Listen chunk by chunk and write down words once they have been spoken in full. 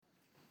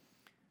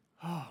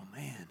Oh,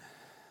 man.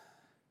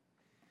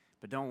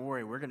 But don't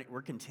worry,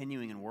 we're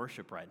continuing in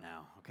worship right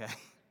now, okay?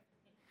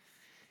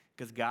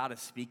 Because God is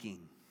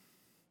speaking.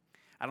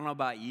 I don't know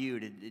about you.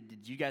 Did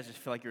you guys just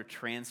feel like you're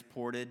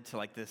transported to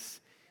like this,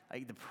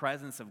 like the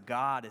presence of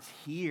God is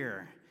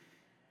here,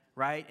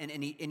 right?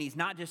 And he's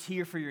not just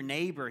here for your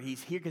neighbor.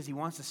 He's here because he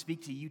wants to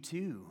speak to you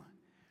too.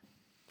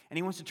 And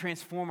he wants to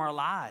transform our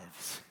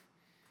lives.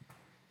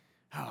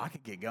 Oh, I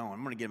could get going.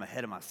 I'm going to get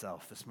ahead of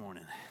myself this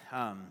morning.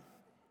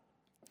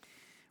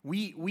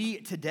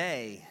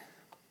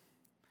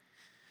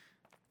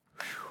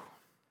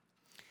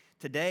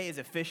 Today is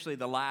officially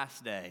the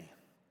last day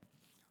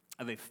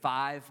of a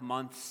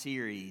 5-month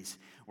series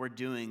we're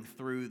doing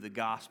through the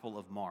Gospel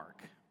of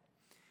Mark.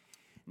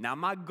 Now,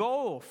 my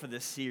goal for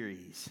this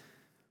series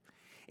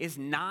is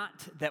not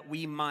that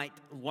we might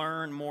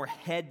learn more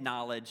head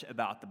knowledge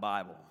about the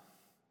Bible.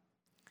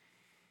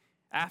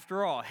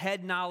 After all,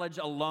 head knowledge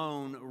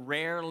alone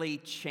rarely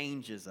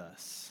changes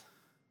us.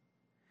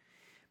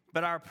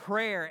 But our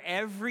prayer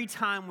every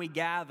time we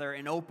gather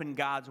and open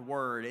God's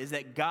Word is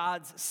that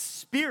God's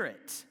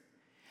Spirit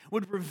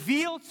would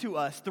reveal to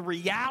us the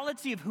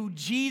reality of who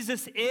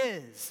Jesus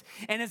is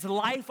and His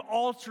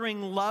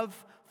life-altering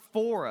love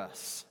for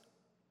us.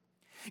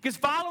 Because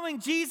following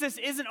Jesus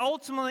isn't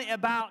ultimately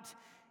about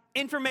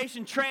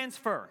information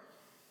transfer.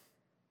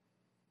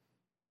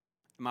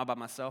 Am I by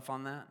myself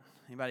on that?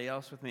 Anybody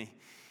else with me?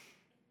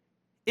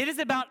 It is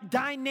about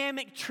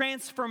dynamic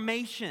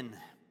transformation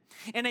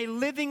and a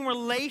living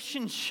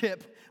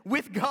relationship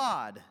with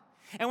God.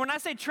 And when I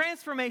say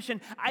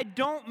transformation, I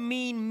don't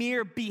mean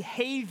mere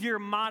behavior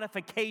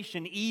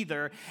modification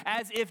either,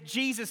 as if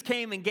Jesus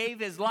came and gave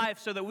His life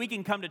so that we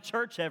can come to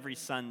church every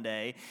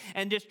Sunday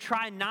and just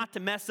try not to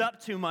mess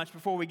up too much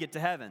before we get to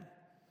heaven.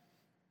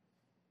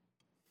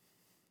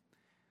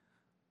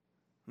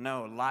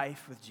 No,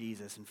 life with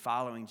Jesus and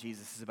following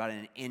Jesus is about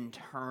an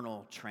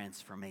internal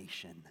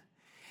transformation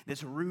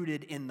that's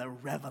rooted in the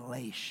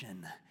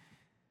revelation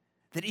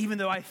that even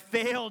though I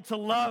failed to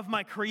love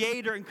my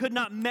Creator and could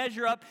not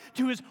measure up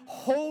to His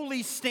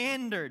holy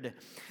standard,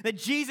 that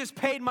Jesus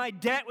paid my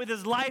debt with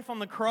His life on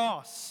the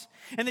cross,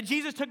 and that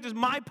Jesus took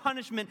my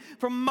punishment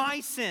for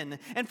my sin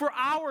and for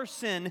our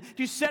sin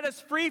to set us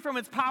free from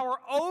its power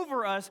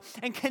over us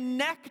and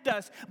connect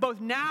us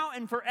both now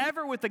and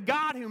forever with the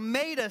God who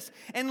made us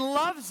and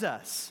loves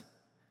us.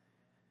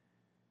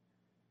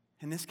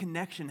 And this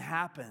connection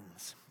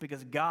happens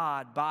because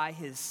God, by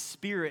His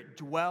Spirit,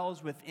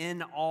 dwells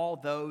within all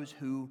those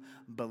who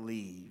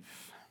believe.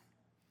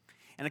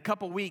 In a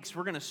couple weeks,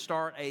 we're going to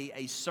start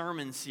a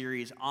sermon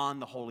series on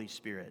the Holy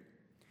Spirit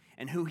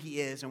and who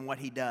He is and what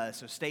He does,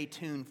 so stay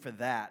tuned for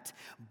that.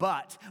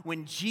 But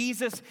when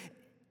Jesus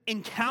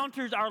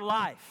encounters our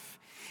life,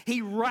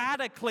 He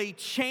radically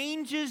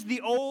changes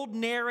the old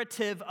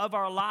narrative of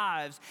our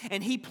lives,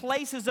 and He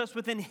places us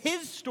within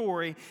His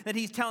story that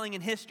He's telling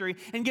in history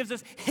and gives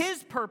us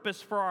His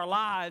purpose for our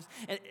lives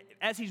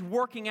as He's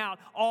working out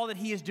all that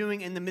He is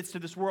doing in the midst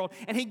of this world.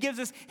 And He gives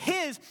us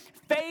His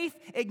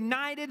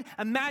faith-ignited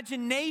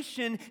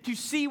imagination to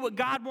see what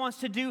God wants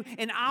to do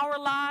in our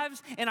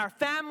lives, in our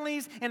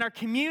families, in our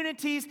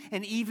communities,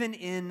 and even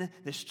in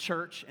this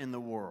church and the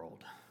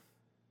world.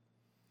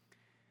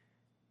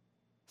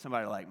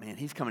 Somebody like, man,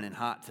 he's coming in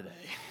hot today.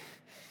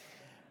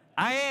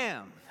 I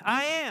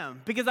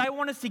am, because I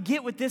want us to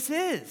get what this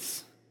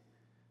is,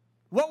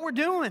 what we're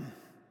doing.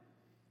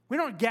 We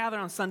don't gather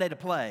on Sunday to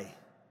play.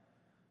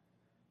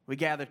 We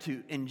gather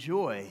to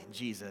enjoy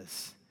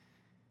Jesus,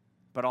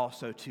 but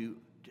also to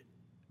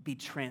be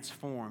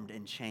transformed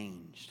and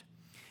changed.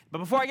 But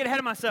before I get ahead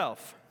of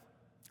myself,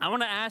 I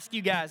want to ask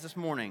you guys this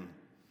morning,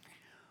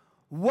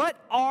 what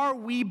are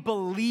we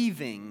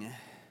believing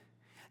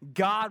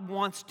God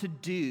wants to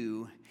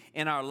do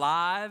in our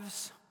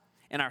lives,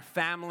 in our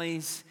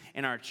families,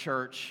 in our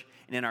church,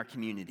 and in our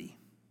community?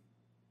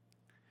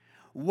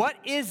 What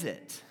is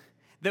it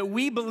that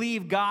we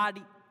believe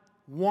God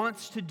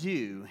wants to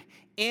do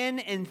in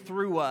and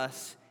through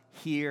us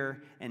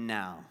here and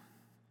now?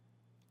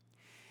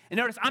 And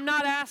notice, I'm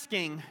not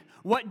asking,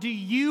 what do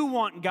you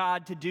want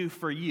God to do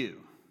for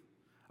you?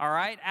 All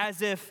right?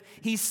 As if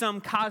He's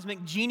some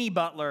cosmic genie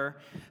butler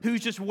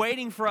who's just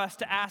waiting for us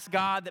to ask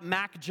God that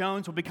Mac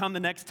Jones will become the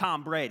next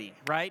Tom Brady,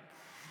 right?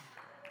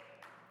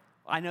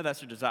 I know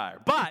that's your desire,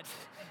 but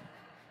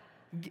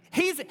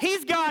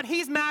He's God,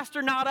 He's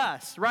master, not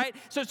us, right?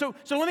 So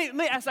let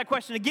me ask that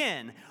question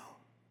again.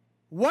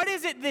 What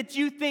is it that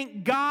you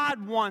think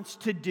God wants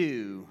to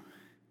do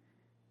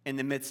in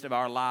the midst of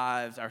our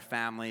lives, our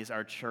families,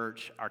 our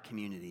church, our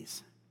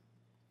communities?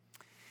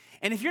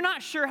 And if you're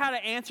not sure how to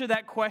answer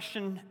that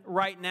question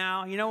right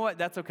now, you know what?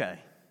 That's okay.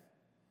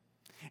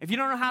 If you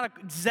don't know how to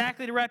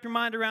exactly to wrap your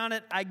mind around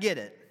it, I get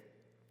it.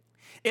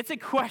 It's a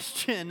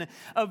question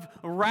of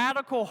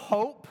radical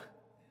hope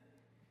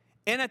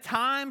in a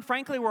time,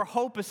 frankly, where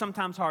hope is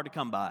sometimes hard to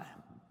come by.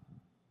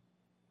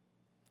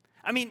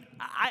 I mean,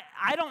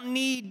 I don't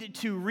need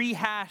to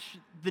rehash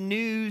the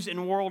news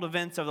and world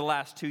events of the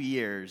last 2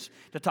 years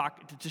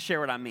to share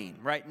what I mean,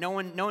 right? No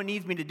one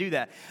needs me to do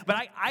that.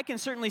 But I can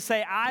certainly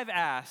say I've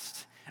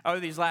asked over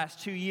these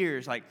last 2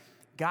 years, like,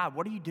 God,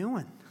 what are you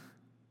doing?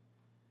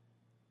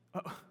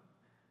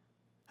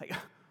 Like,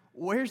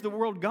 where's the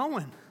world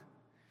going?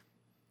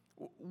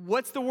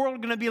 What's the world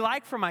going to be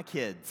like for my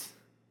kids?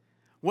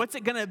 What's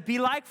it going to be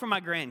like for my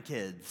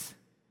grandkids?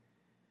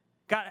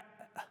 God,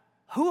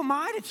 who am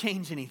I to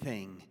change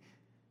anything?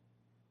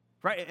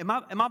 Right? Am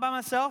I by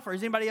myself, or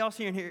is anybody else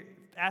here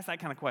ask that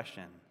kind of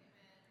question?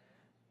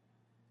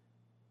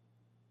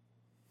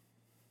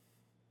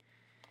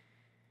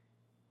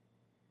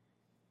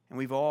 And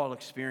we've all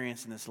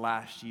experienced in this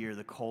last year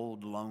the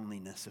cold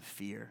loneliness of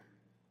fear,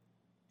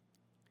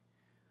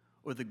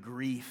 or the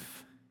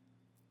grief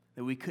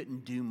that we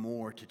couldn't do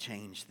more to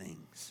change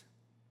things.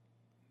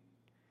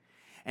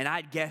 And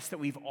I'd guess that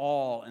we've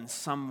all in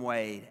some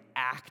way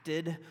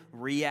acted,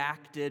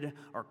 reacted,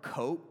 or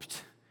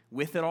coped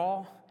with it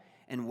all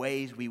in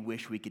ways we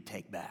wish we could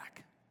take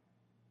back.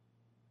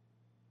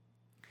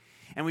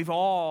 And we've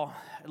all,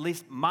 at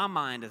least my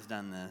mind has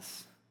done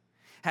this,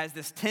 has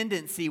this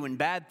tendency when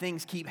bad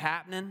things keep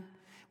happening,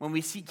 when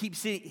we keep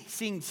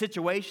seeing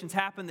situations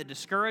happen that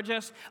discourage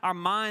us, our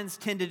minds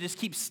tend to just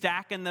keep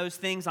stacking those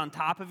things on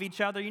top of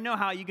each other. You know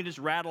how you can just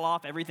rattle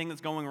off everything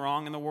that's going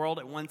wrong in the world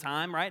at one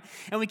time, right?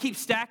 And we keep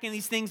stacking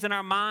these things in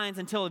our minds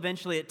until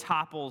eventually it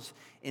topples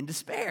in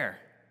despair.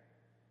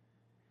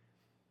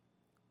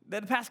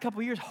 The past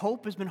couple of years,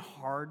 hope has been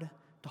hard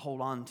to hold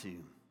on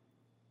to.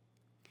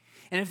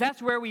 And if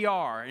that's where we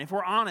are, and if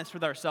we're honest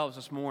with ourselves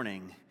this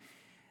morning,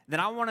 then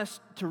I want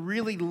us to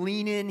really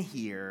lean in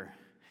here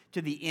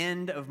to the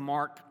end of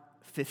Mark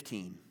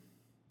 15.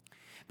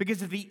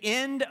 Because at the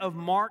end of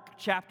Mark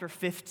chapter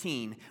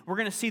 15, we're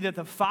going to see that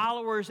the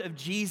followers of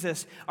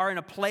Jesus are in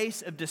a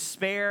place of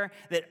despair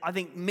that I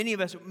think many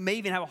of us may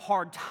even have a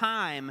hard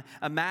time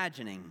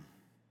imagining.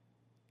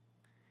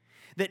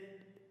 That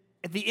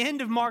at the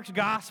end of Mark's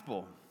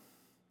gospel,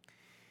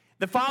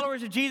 the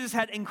followers of Jesus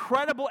had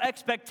incredible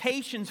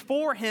expectations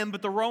for him,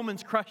 but the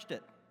Romans crushed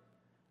it.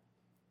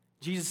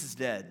 Jesus is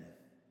dead.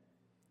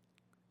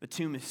 The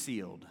tomb is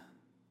sealed.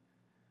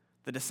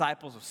 The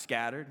disciples have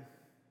scattered.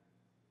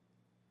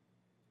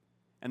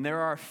 And there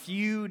are a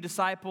few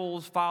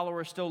disciples,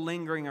 followers still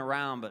lingering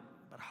around, but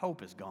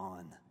hope is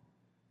gone.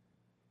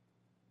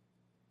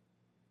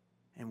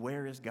 And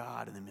where is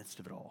God in the midst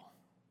of it all?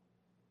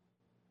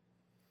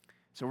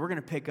 So we're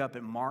going to pick up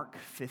at Mark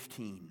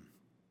 15,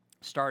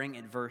 starting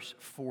at verse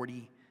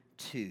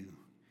 42.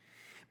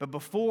 But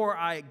before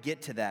I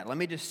get to that, let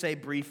me just say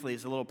briefly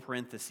as a little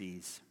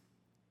parenthesis.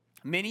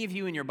 Many of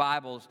you in your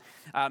Bibles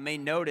may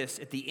notice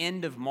at the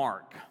end of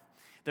Mark,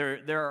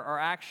 there are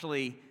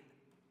actually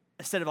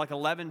a set of like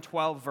 11,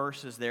 12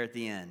 verses there at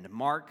the end.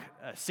 Mark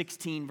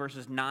 16,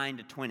 verses 9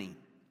 to 20.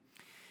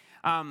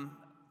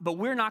 But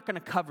we're not going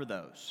to cover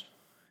those.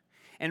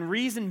 And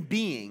reason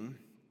being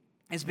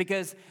is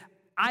because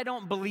I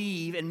don't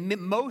believe, and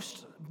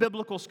most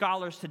biblical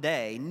scholars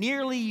today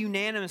nearly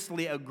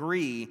unanimously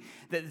agree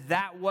that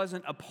that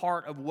wasn't a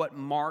part of what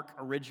Mark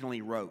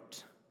originally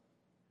wrote.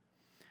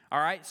 All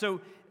right,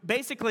 so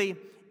basically,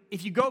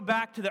 if you go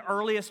back to the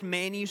earliest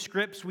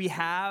manuscripts we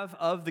have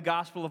of the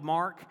Gospel of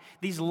Mark,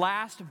 these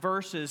last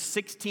verses,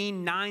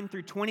 16, 9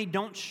 through 20,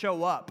 don't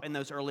show up in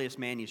those earliest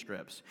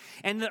manuscripts.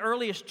 And the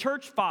earliest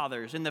church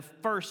fathers in the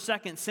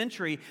 1st, 2nd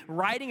century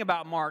writing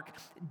about Mark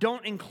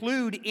don't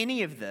include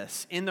any of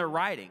this in their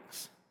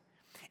writings.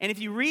 And if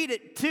you read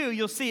it too,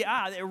 you'll see,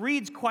 it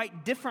reads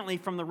quite differently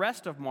from the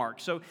rest of Mark.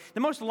 So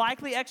the most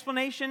likely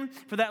explanation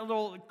for that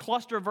little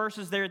cluster of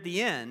verses there at the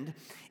end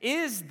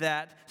is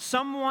that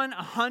someone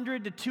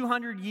 100 to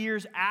 200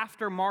 years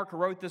after Mark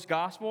wrote this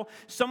gospel,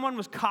 someone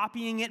was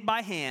copying it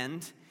by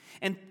hand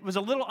and was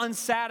a little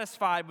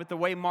unsatisfied with the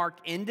way Mark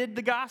ended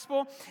the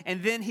gospel,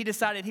 and then he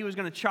decided he was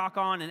going to chalk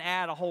on and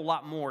add a whole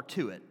lot more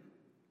to it.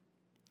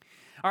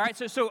 All right,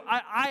 so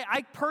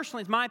I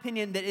personally, it's my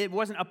opinion that it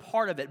wasn't a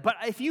part of it. But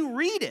if you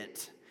read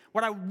it,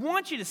 what I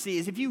want you to see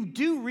is if you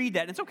do read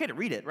that, and it's okay to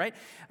read it, right?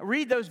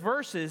 Read those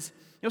verses,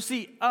 you'll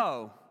see,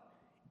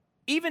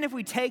 even if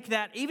we take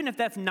that, even if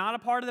that's not a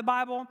part of the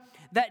Bible,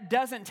 that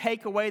doesn't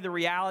take away the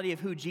reality of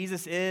who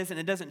Jesus is, and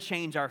it doesn't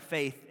change our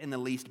faith in the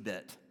least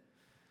bit.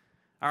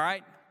 All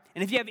right?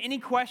 And if you have any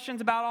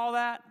questions about all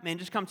that, man,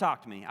 just come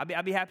talk to me.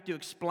 I'd be happy to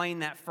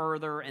explain that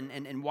further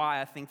and why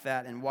I think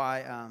that and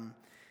why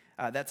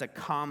that's a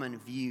common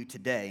view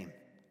today.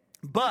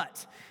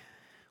 But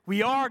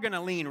we are going to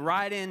lean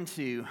right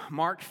into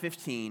Mark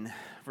 15,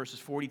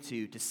 verses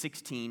 42 to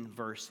 16,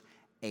 verse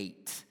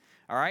 8.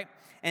 All right?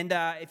 And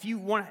if you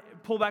want to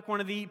pull out one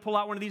of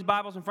these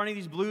Bibles in front of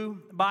these blue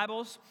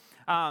Bibles,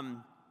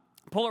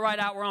 pull it right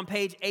out. We're on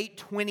page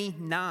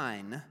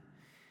 829.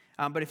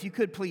 But if you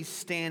could please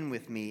stand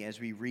with me as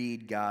we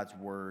read God's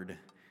word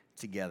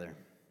together.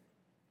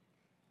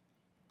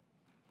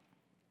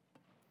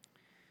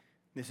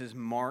 This is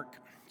Mark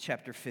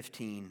chapter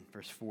 15,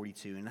 verse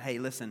 42. And hey,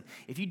 listen,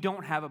 if you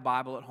don't have a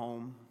Bible at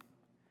home,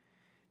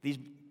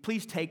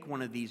 please take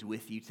one of these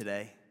with you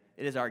today.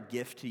 It is our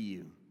gift to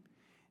you.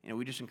 And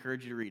we just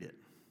encourage you to read it.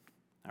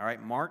 All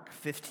right, Mark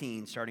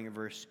 15, starting at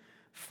verse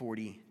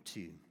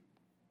 42.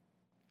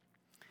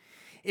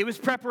 It was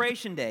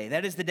preparation day,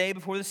 that is the day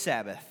before the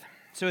Sabbath.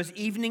 So as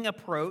evening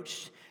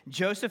approached,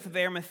 Joseph of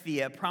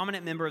Arimathea, a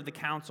prominent member of the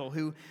council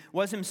who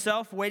was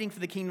himself waiting for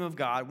the kingdom of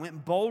God,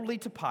 went boldly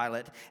to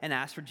Pilate and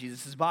asked for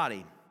Jesus'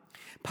 body.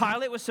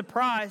 Pilate was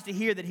surprised to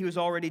hear that he was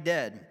already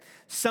dead.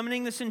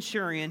 Summoning the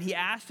centurion, he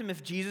asked him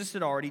if Jesus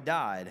had already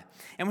died.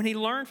 And when he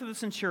learned from the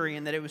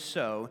centurion that it was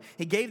so,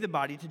 he gave the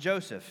body to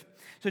Joseph.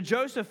 So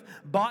Joseph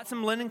bought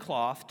some linen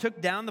cloth,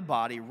 took down the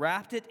body,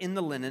 wrapped it in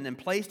the linen, and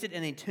placed it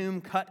in a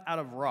tomb cut out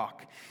of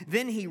rock.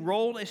 Then he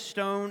rolled a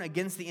stone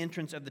against the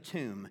entrance of the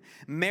tomb.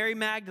 Mary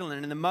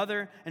Magdalene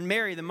and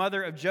Mary, the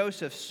mother of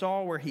Joseph,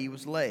 saw where he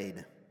was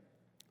laid.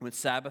 When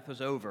Sabbath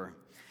was over,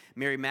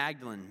 Mary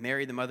Magdalene,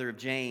 Mary the mother of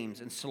James,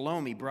 and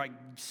Salome brought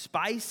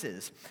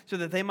spices so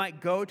that they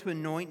might go to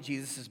anoint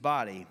Jesus'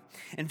 body.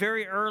 And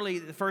very early,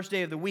 the first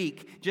day of the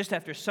week, just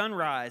after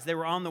sunrise, they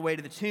were on the way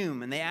to the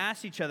tomb, and they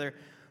asked each other,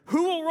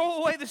 "Who will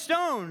roll away the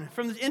stone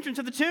from the entrance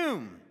of the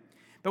tomb?"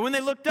 But when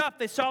they looked up,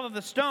 they saw that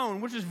the stone,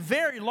 which was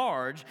very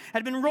large,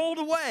 had been rolled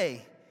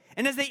away.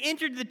 And as they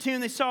entered the tomb,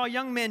 they saw a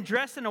young man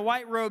dressed in a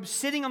white robe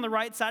sitting on the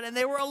right side, and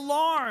they were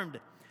alarmed.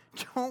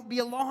 "Don't be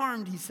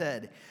alarmed," he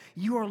said.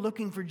 "You are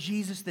looking for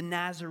Jesus the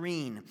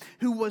Nazarene,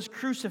 who was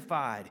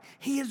crucified.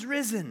 He is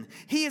risen.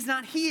 He is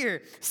not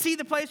here. See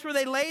the place where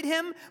they laid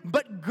him?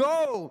 But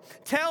go,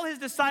 tell his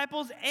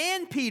disciples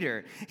and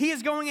Peter, he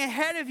is going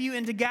ahead of you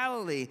into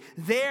Galilee.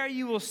 There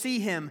you will see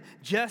him,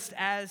 just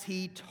as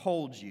he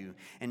told you."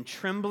 And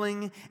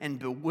trembling and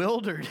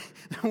bewildered,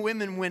 the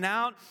women went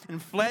out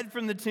and fled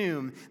from the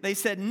tomb. They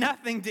said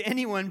nothing to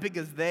anyone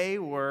because they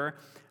were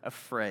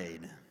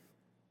afraid.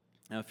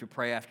 Now, if you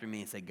pray after me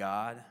and say,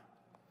 "God,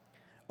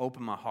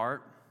 open my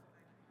heart,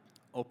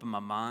 open my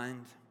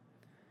mind,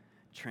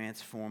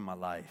 transform my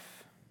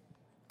life."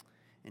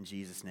 In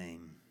Jesus'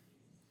 name,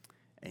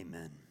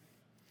 amen.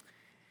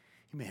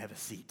 You may have a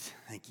seat.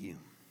 Thank you.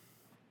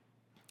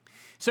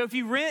 So if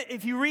you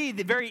read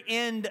the very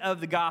end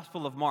of the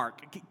Gospel of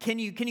Mark, can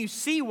you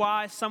see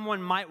why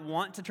someone might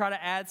want to try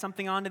to add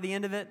something on to the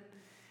end of it?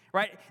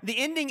 Right? The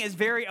ending is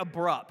very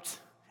abrupt.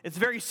 It's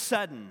very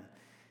sudden,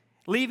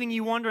 leaving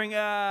you wondering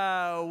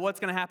what's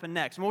going to happen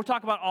next. And we'll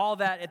talk about all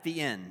that at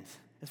the end,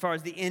 as far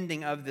as the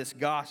ending of this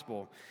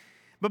gospel.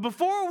 But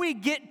before we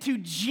get to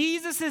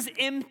Jesus'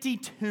 empty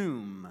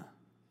tomb,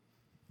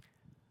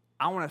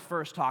 I want to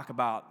first talk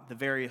about the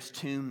various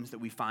tombs that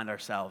we find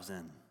ourselves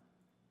in.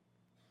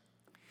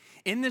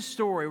 In this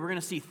story, we're going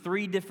to see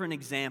three different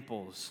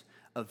examples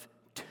of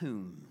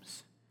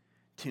tombs.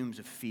 Tombs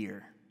of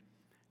fear,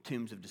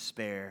 tombs of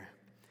despair,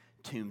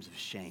 tombs of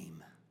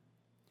shame.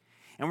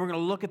 And we're going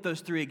to look at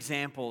those three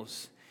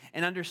examples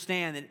and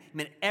understand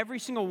that every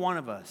single one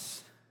of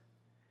us,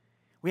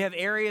 we have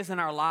areas in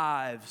our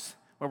lives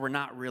where we're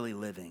not really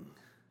living.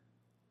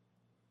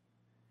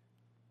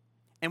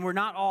 And we're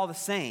not all the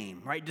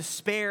same, right?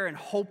 Despair and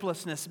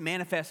hopelessness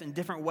manifest in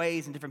different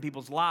ways in different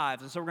people's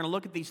lives. And so we're going to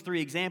look at these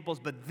three examples,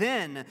 but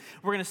then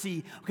we're going to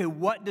see, okay,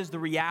 what does the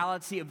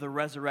reality of the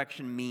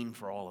resurrection mean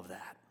for all of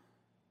that?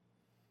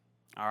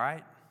 All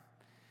right?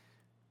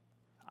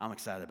 I'm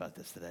excited about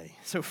this today.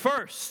 So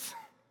first,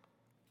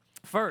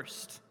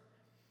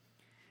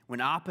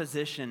 when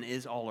opposition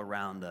is all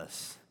around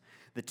us,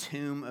 the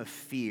tomb of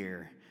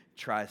fear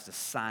tries to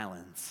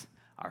silence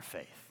our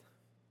faith.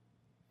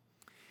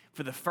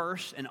 For the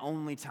first and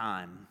only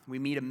time, we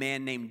meet a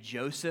man named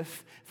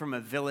Joseph from a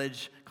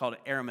village called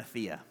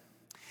Arimathea.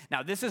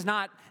 Now, this is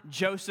not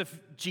Joseph,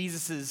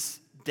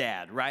 Jesus'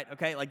 dad, right?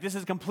 Okay, like this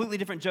is a completely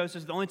different Joseph.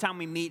 It's the only time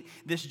we meet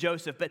this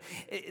Joseph. But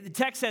the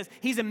text says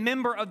he's a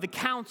member of the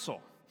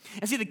council.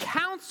 And see, the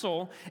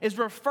council is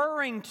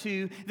referring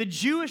to the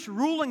Jewish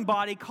ruling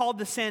body called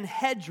the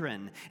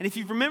Sanhedrin. And if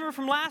you remember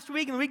from last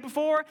week and the week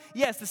before,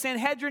 yes, the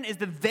Sanhedrin is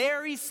the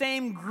very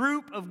same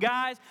group of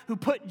guys who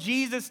put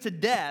Jesus to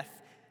death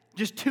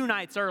just 2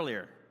 nights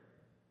earlier,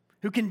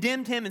 who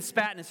condemned him and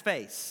spat in his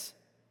face.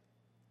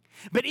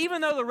 But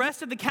even though the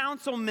rest of the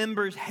council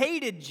members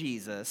hated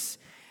Jesus,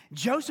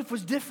 Joseph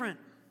was different.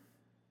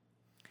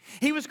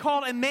 He was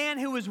called a man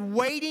who was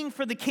waiting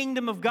for the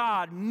kingdom of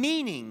God,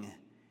 meaning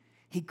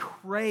he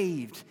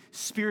craved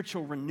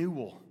spiritual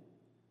renewal.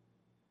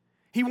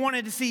 He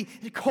wanted to see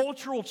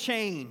cultural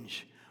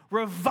change,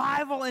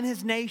 revival in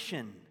his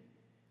nation.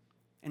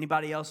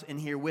 Anybody else in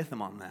here with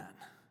him on that?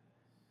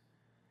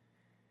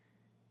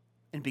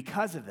 And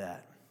because of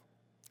that,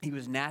 he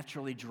was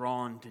naturally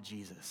drawn to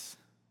Jesus.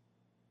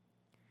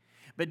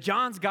 But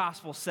John's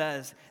gospel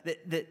says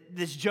that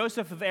this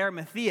Joseph of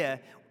Arimathea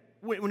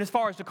went as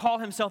far as to call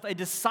himself a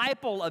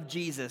disciple of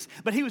Jesus,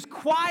 but he was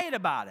quiet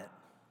about it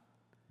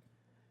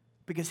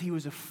because he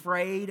was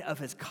afraid of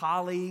his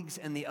colleagues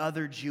and the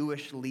other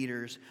Jewish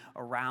leaders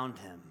around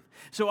him.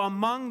 So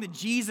among the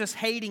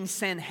Jesus-hating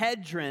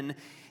Sanhedrin,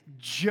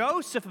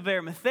 Joseph of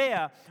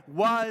Arimathea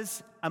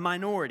was a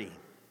minority.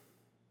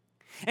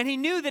 And he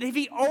knew that if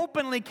he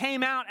openly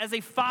came out as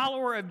a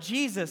follower of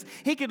Jesus,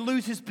 he could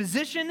lose his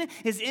position,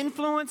 his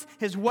influence,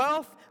 his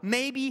wealth,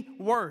 maybe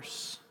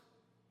worse.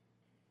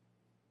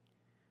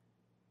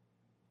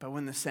 But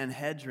when the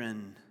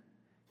Sanhedrin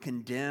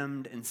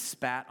condemned and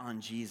spat on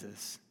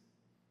Jesus,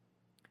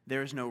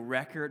 there is no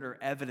record or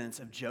evidence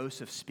of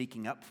Joseph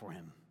speaking up for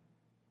him.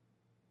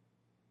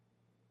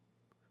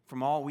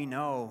 From all we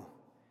know,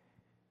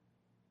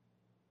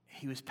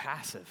 he was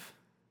passive.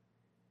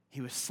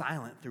 He was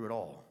silent through it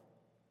all.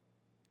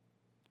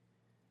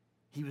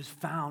 He was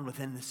found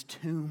within this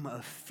tomb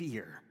of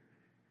fear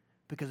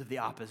because of the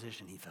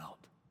opposition he felt.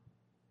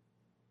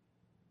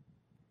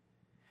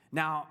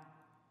 Now,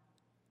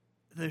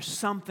 there's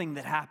something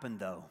that happened,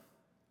 though,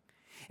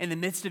 in the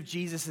midst of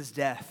Jesus'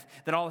 death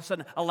that all of a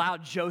sudden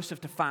allowed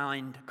Joseph to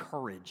find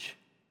courage.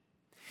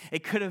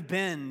 It could have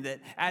been that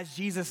as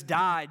Jesus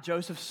died,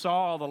 Joseph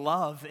saw the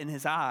love in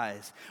his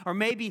eyes. Or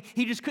maybe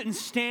he just couldn't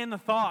stand the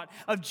thought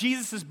of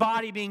Jesus'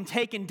 body being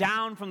taken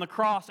down from the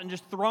cross and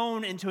just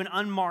thrown into an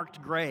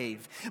unmarked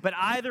grave. But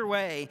either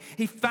way,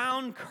 he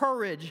found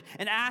courage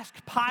and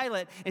asked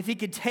Pilate if he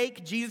could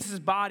take Jesus'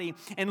 body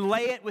and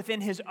lay it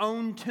within his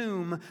own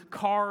tomb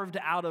carved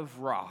out of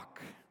rock.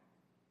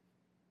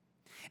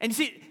 And you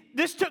see,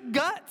 this took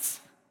guts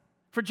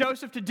for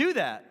Joseph to do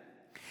that.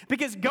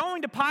 Because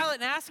going to Pilate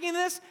and asking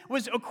this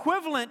was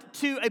equivalent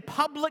to a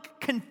public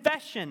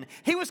confession.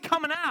 He was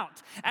coming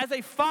out as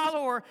a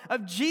follower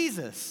of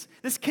Jesus.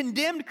 This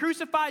condemned,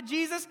 crucified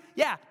Jesus,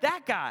 yeah,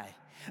 that guy.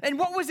 And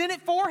what was in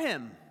it for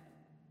him?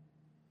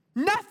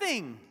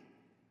 Nothing.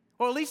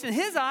 Well, at least in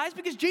his eyes,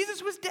 because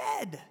Jesus was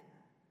dead.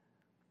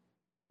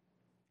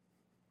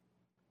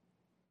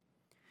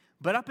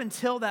 But up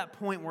until that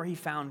point where he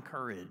found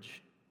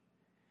courage,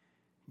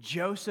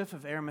 Joseph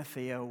of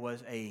Arimathea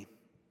was a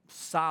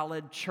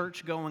solid,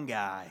 church-going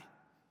guy,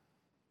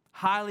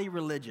 highly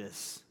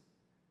religious.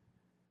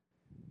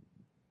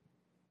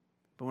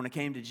 But when it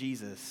came to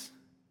Jesus,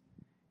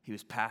 he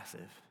was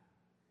passive.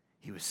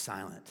 He was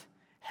silent,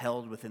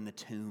 held within the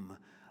tomb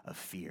of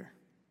fear.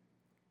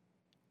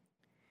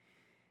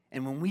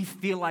 And when we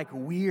feel like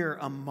we're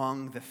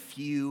among the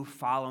few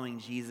following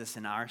Jesus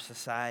in our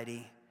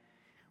society,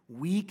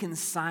 we can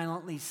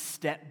silently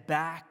step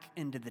back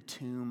into the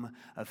tomb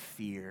of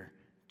fear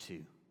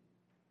too.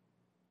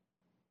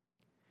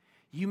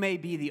 You may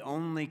be the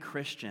only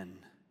Christian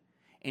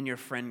in your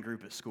friend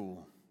group at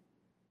school.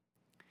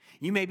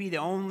 You may be the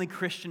only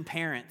Christian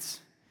parents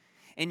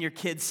in your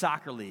kids'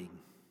 soccer league.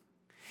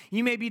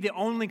 You may be the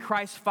only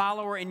Christ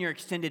follower in your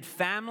extended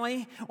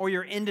family or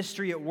your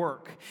industry at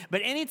work.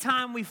 But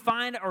anytime we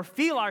find or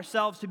feel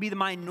ourselves to be the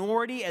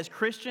minority as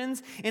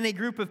Christians in a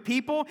group of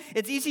people,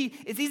 it's easy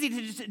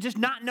to just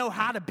not know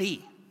how to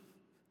be.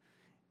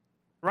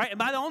 Right? Am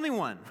I the only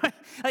one?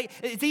 Like,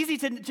 it's easy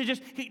to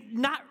just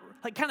not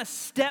kind of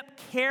step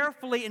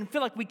carefully and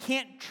feel like we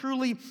can't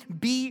truly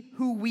be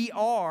who we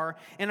are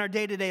in our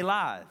day-to-day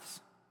lives.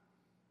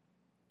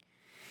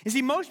 You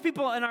see, most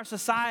people in our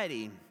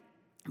society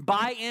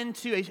buy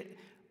into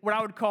what I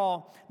would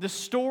call the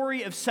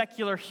story of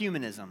secular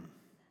humanism.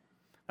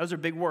 Those are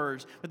big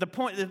words, but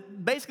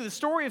basically the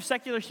story of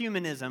secular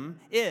humanism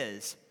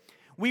is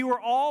we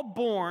were all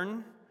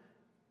born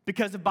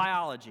because of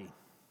biology.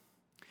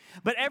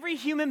 But every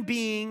human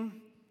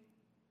being,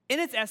 in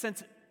its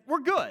essence,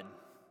 we're good.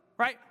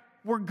 Right?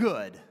 We're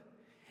good.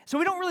 So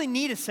we don't really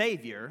need a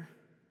savior.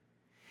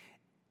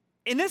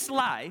 In this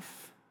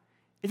life,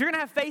 if you're going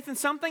to have faith in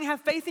something,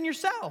 have faith in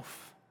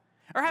yourself.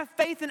 Or have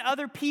faith in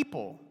other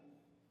people.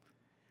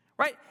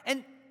 Right?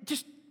 And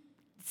just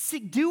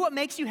do what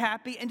makes you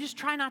happy and just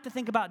try not to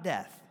think about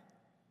death.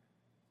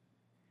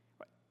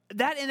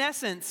 That, in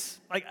essence,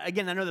 like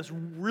again, I know this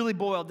really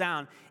boiled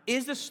down,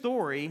 is the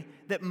story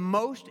that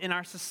most in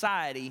our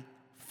society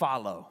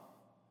follow.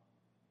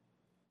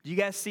 Do you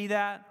guys see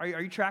that?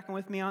 Are you tracking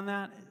with me on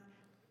that?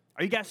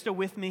 Are you guys still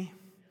with me?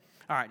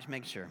 All right, just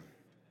making sure.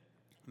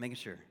 Making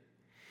sure.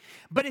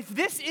 But if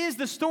this is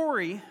the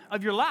story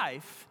of your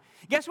life,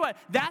 guess what?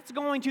 That's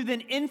going to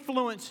then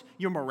influence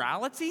your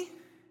morality,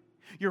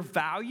 your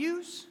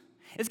values.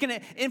 It's going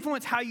to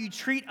influence how you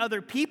treat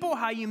other people,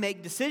 how you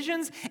make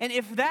decisions. And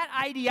if that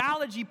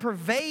ideology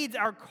pervades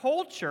our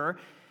culture,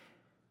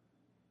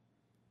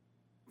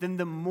 then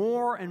the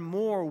more and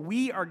more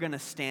we are going to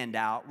stand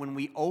out when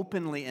we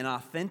openly and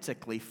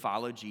authentically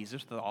follow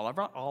Jesus through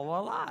all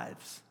our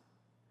lives.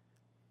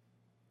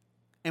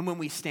 And when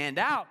we stand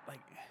out,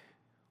 like,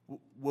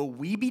 will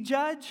we be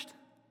judged?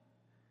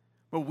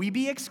 Will we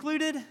be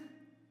excluded?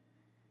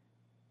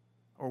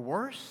 Or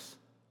worse?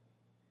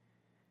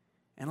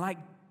 And like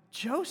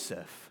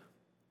Joseph,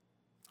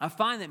 I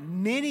find that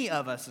many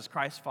of us as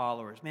Christ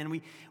followers, man,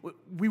 we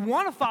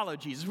want to follow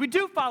Jesus. We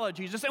do follow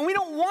Jesus, and we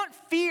don't want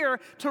fear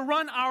to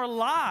run our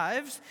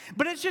lives,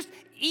 but it's just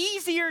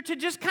easier to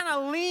just kind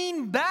of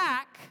lean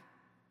back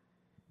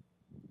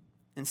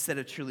instead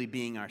of truly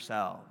being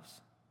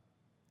ourselves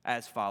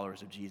as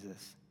followers of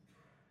Jesus.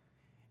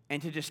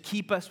 And to just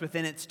keep us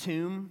within its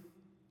tomb.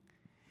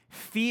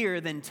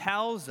 Fear then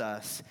tells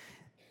us,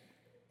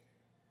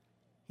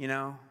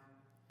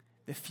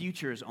 the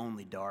future is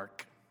only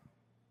dark.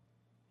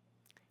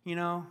 You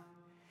know,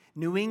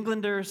 New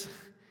Englanders,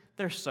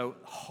 they're so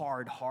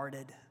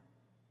hard-hearted.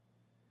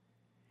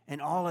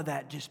 And all of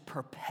that just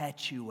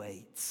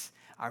perpetuates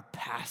our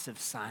passive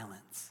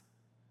silence.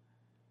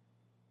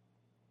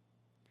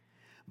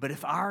 But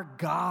if our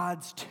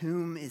God's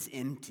tomb is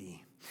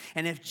empty,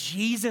 and if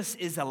Jesus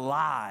is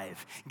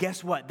alive,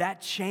 guess what?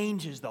 That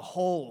changes the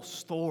whole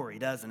story,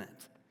 doesn't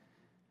it?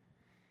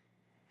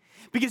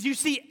 Because you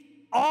see,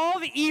 all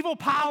the evil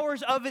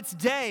powers of its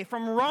day,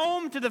 from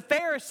Rome to the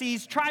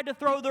Pharisees, tried to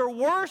throw their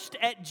worst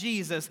at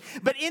Jesus.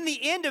 But in the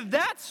end of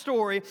that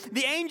story,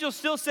 the angel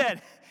still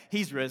said,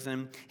 He's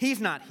risen.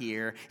 He's not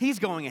here. He's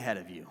going ahead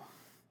of you.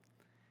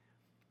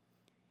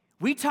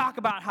 We talk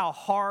about how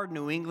hard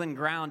New England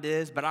ground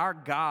is, but our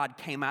God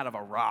came out of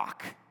a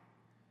rock.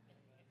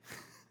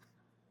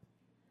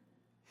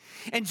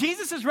 And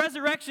Jesus'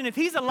 resurrection, if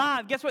He's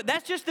alive, guess what?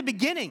 That's just the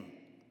beginning.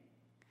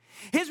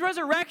 His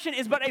resurrection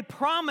is but a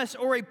promise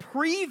or a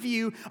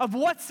preview of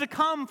what's to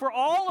come for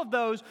all of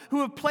those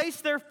who have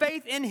placed their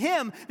faith in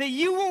Him, that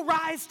you will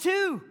rise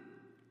too.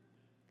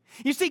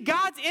 You see,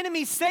 God's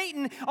enemy,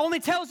 Satan, only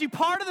tells you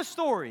part of the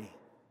story.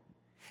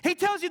 He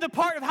tells you the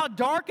part of how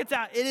dark it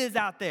is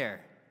out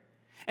there.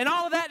 And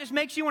all of that just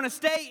makes you want to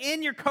stay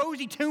in your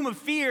cozy tomb of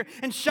fear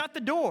and shut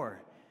the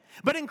door.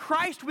 But in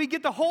Christ, we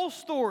get the whole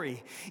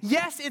story.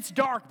 Yes, it's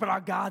dark, but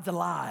our God's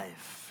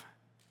alive.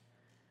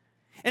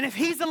 And if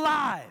He's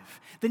alive,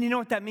 then you know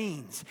what that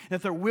means.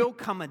 That there will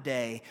come a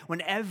day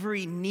when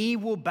every knee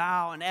will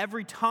bow and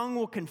every tongue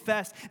will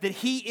confess that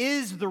He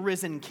is the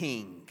risen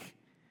King.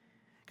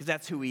 Because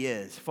that's who He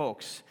is.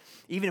 Folks,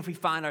 even if we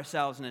find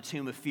ourselves in a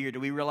tomb of fear, do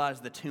we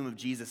realize the tomb of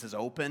Jesus is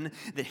open,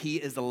 that He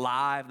is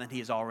alive, and that He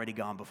has already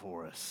gone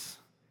before us?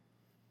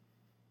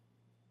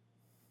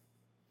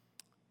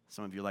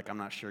 Some of you are like, I'm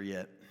not sure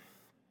yet.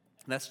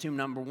 That's tomb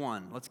number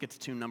one. Let's get to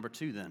tomb number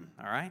two then,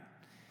 all right?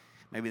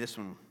 Maybe this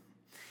one.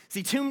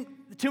 See, tomb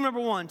number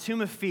one,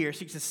 tomb of fear,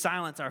 seeks to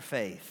silence our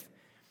faith.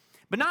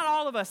 But not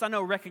all of us, I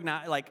know,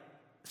 recognize, like,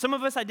 some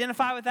of us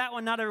identify with that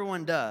one, not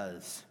everyone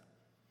does.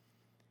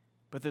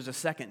 But there's a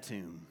second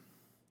tomb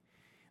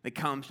that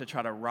comes to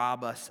try to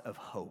rob us of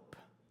hope.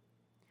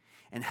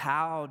 And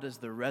how does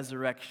the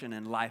resurrection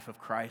and life of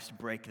Christ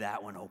break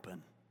that one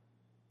open?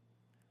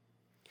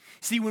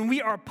 See, when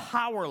we are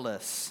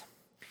powerless,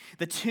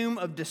 the tomb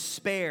of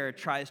despair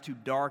tries to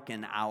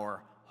darken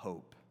our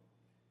hope.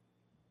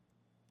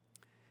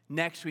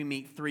 Next, we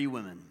meet three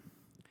women: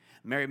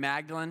 Mary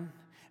Magdalene,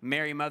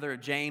 Mary, mother of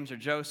James or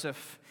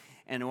Joseph,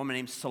 and a woman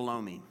named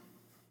Salome.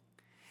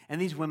 And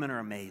these women are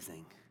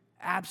amazing,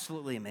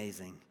 absolutely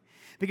amazing.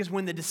 Because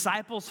when the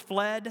disciples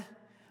fled,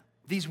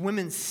 these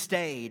women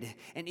stayed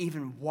and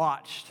even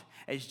watched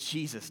as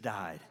Jesus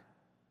died.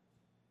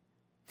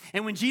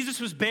 And when Jesus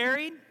was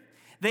buried,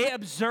 they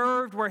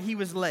observed where He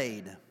was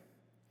laid.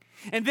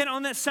 And then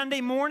on that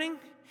Sunday morning,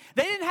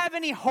 they didn't have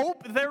any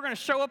hope that they were going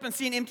to show up and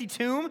see an empty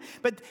tomb,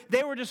 but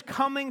they were just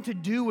coming to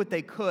do what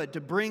they could,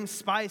 to bring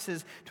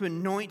spices to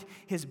anoint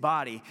His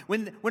body.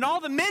 When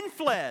all the men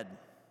fled,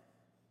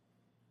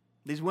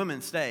 these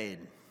women stayed.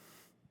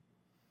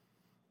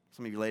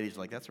 Some of you ladies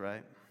are like, that's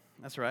right.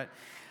 That's right.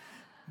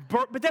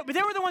 But they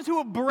were the ones who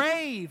were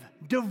brave,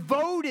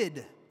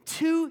 devoted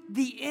to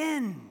the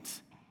end.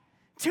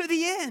 To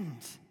the end.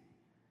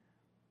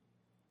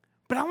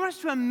 But I want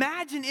us to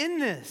imagine in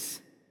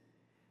this,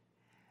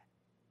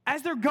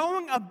 as they're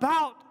going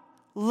about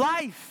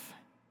life,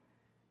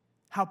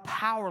 how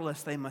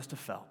powerless they must have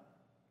felt.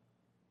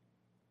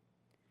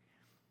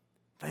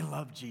 They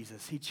loved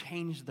Jesus. He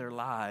changed their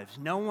lives.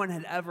 No one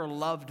had ever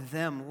loved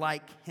them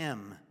like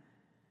Him.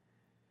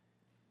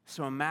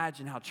 So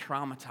imagine how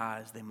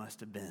traumatized they must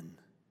have been,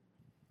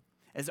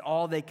 as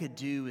all they could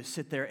do is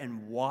sit there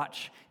and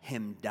watch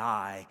Him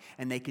die,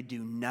 and they could do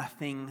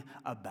nothing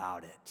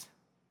about it.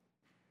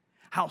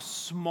 How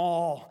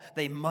small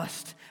they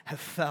must have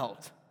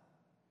felt.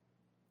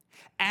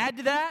 Add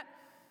to that,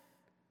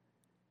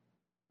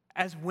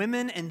 as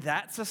women in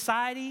that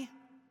society,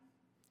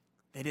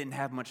 they didn't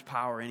have much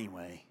power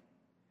anyway.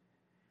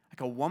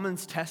 Like, a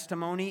woman's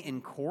testimony in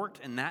court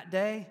in that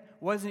day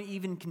wasn't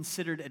even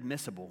considered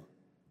admissible.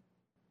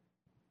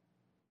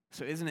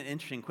 So isn't it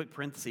interesting, quick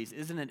parentheses,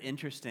 isn't it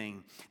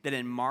interesting that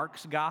in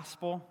Mark's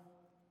gospel,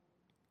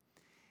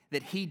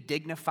 that he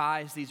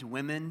dignifies these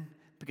women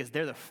because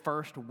they're the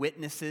first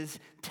witnesses,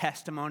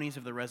 testimonies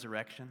of the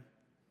resurrection?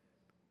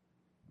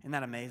 Isn't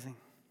that amazing?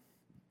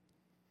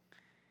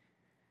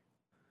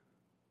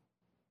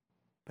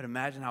 But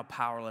imagine how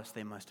powerless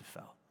they must have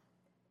felt.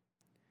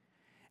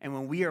 And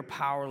when we are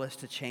powerless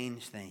to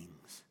change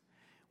things,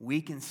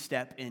 we can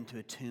step into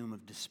a tomb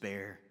of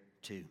despair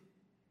too.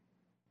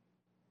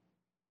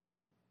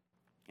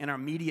 In our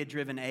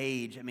media-driven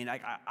age,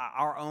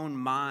 our own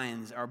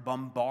minds are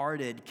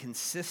bombarded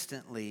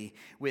consistently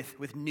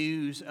with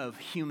news of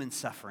human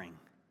suffering.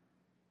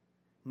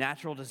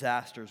 Natural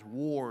disasters,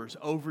 wars,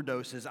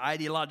 overdoses,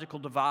 ideological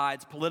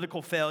divides,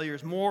 political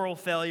failures, moral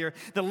failure.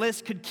 The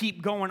list could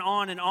keep going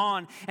on.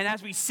 And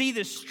as we see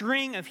this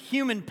string of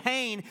human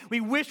pain,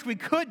 we wish we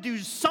could do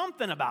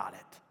something about it.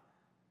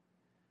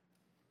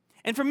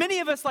 And for many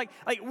of us,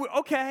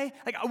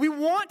 we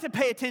want to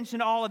pay attention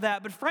to all of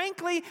that, but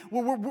frankly,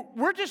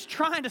 we're just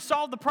trying to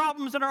solve the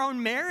problems in our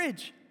own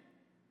marriage.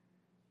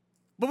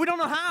 But we don't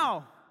know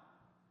how.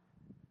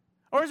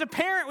 Or as a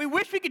parent, we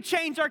wish we could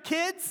change our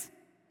kids.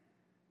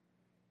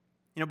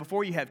 You know,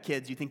 before you have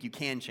kids, you think you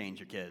can change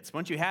your kids.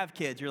 Once you have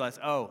kids, you realize,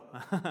 oh.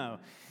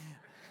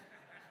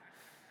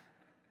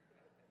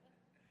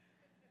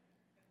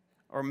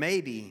 Or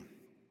maybe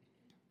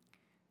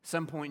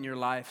some point in your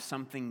life,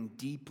 something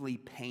deeply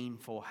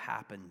painful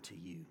happened to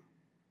you.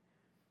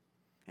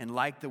 And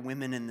like the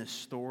women in this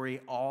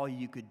story, all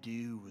you could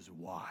do was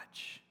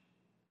watch.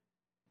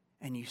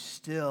 And you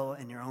still,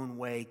 in your own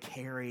way,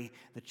 carry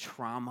the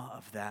trauma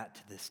of that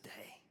to this day.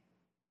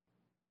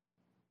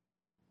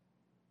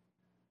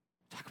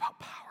 Talk about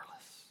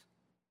powerless.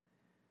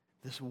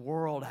 This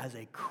world has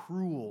a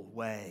cruel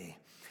way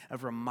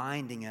of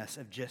reminding us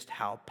of just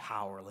how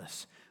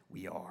powerless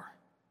we are.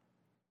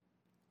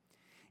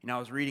 You know, I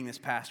was reading this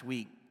past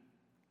week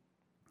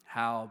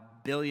how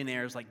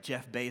billionaires like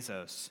Jeff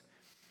Bezos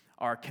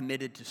are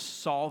committed to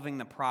solving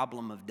the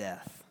problem of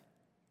death.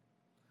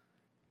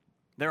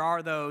 There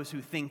are those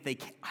who think they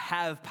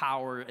have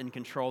power and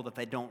control that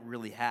they don't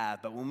really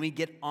have. But when we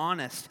get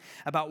honest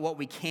about what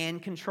we can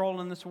control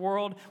in this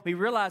world, we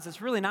realize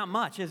it's really not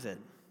much, is it?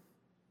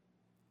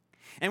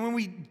 And when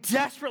we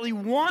desperately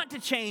want to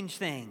change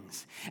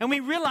things, and we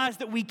realize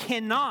that we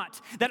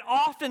cannot, that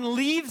often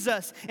leaves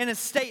us in a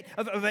state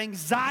of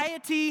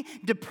anxiety,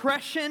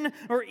 depression,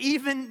 or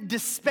even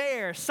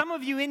despair. Some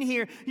of you in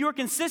here, you are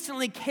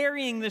consistently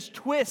carrying this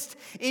twist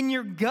in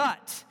your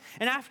gut.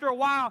 And after a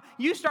while,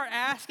 you start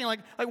asking,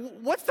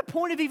 what's the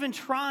point of even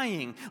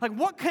trying?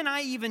 What can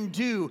I even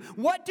do?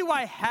 What do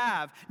I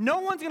have? No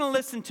one's going to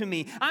listen to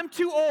me. I'm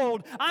too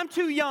old. I'm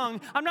too young.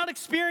 I'm not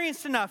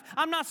experienced enough.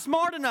 I'm not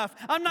smart enough.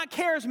 I'm not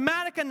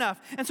charismatic enough.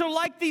 And so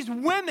like these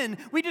women,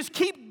 we just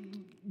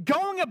keep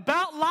going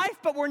about life,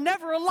 but we're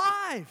never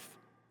alive.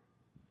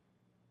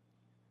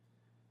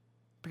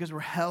 Because we're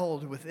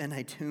held within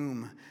a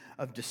tomb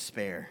of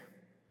despair.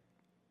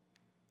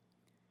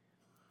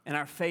 And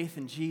our faith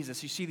in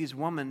Jesus, you see these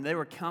women, they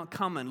were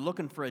coming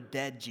looking for a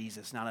dead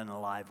Jesus, not an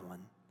alive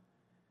one.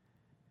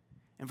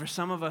 And for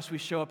some of us, we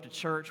show up to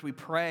church, we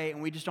pray,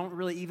 and we just don't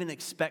really even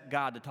expect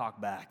God to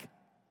talk back.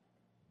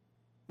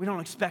 We don't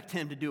expect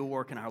Him to do a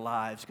work in our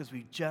lives because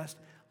we've just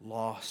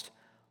lost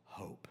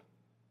hope.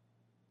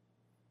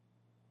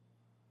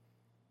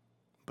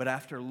 But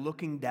after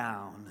looking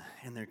down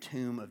in their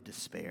tomb of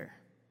despair,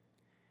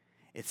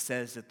 it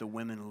says that the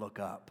women look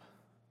up,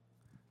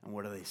 and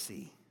what do they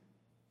see?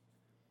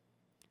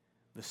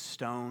 The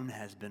stone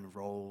has been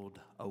rolled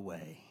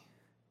away.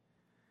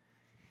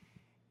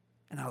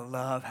 And I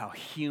love how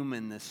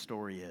human this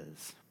story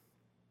is.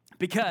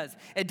 Because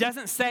it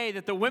doesn't say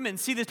that the women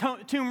see the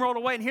tomb rolled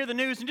away and hear the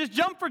news and just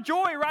jump for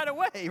joy right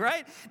away,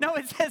 right? No,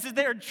 it says that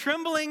they're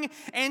trembling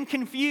and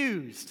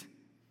confused.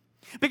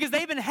 Because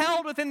they've been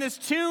held within this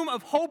tomb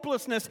of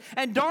hopelessness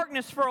and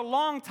darkness for a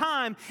long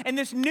time. And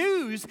this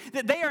news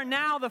that they are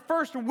now the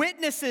first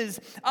witnesses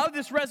of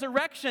this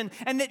resurrection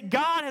and that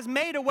God has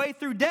made a way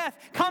through death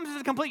comes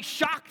as a complete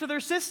shock to their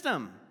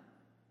system.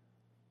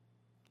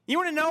 You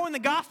want to know when the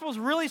gospel's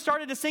really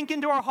started to sink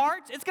into our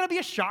hearts? It's going to be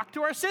a shock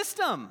to our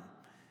system.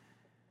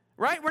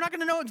 Right? We're not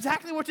going to know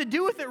exactly what to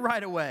do with it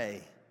right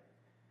away.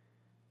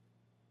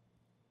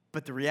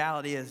 But the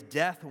reality is,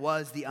 death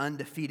was the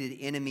undefeated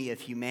enemy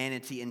of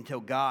humanity until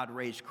God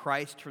raised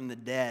Christ from the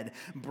dead,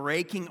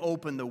 breaking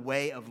open the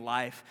way of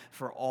life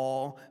for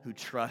all who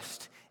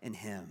trust in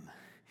Him.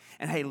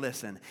 And hey,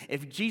 listen,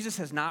 if Jesus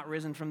has not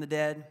risen from the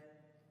dead,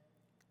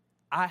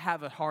 I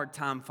have a hard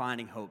time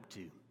finding hope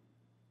too.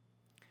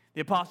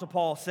 The Apostle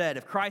Paul said,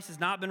 if Christ has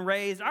not been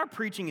raised, our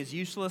preaching is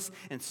useless,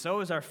 and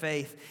so is our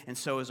faith, and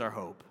so is our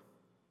hope.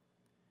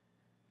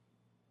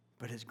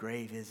 But His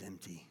grave is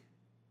empty.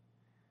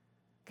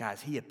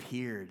 Guys, He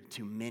appeared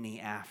to many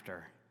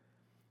after,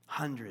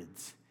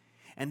 hundreds.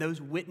 And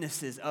those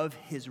witnesses of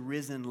His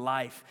risen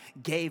life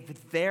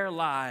gave their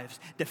lives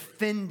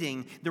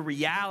defending the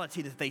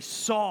reality that they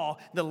saw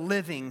the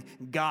living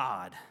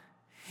God.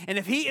 And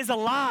if He is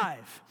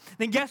alive,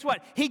 then guess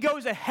what? He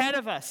goes ahead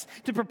of us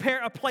to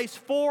prepare a place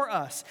for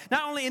us,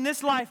 not only in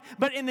this life,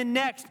 but in the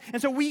next.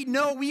 And so we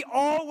know we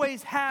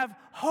always have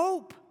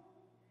hope.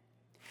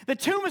 The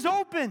tomb is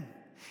open.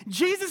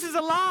 Jesus is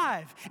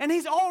alive, and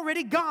He's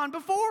already gone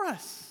before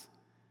us.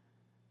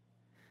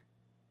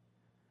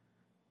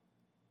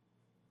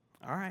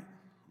 All right,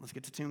 let's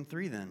get to tomb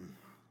 3 then.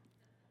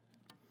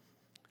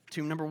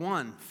 Tomb number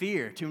 1,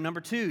 fear. Tomb number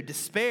 2,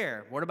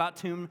 despair. What about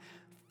tomb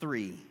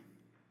 3?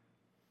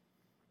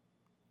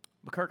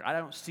 But Kirk, I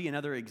don't see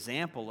another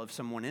example of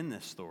someone in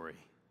this story.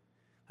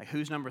 Like,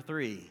 who's number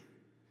 3?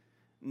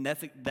 And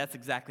that's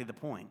exactly the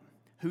point.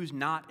 Who's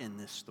not in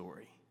this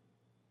story?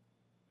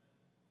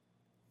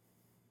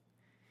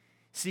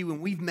 See,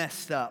 when we've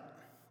messed up,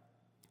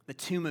 the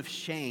tomb of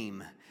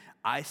shame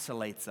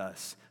isolates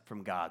us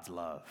from God's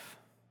love.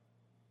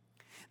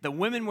 The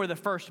women were the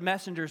first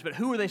messengers, but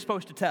who were they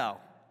supposed to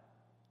tell?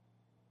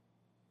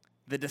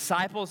 The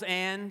disciples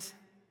and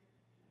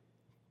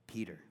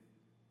Peter.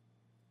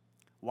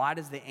 Why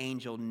does the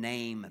angel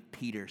name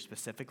Peter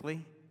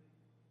specifically?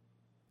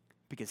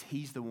 Because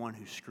he's the one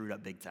who screwed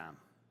up big time.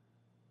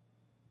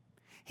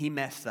 He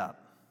messed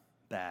up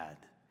bad.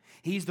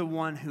 He's the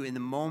one who, in the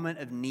moment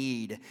of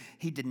need,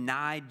 he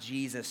denied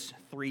Jesus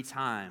 3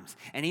 times.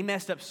 And he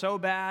messed up so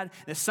bad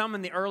that some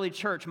in the early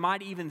church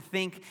might even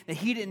think that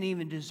he didn't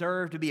even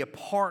deserve to be a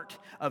part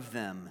of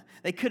them.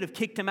 They could have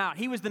kicked him out.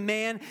 He was the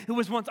man who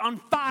was once on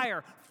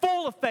fire,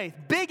 full of faith,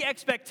 big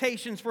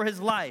expectations for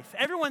his life.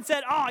 Everyone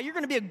said, "Oh, you're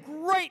going to be a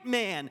great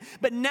man."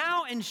 But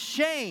now in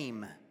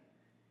shame,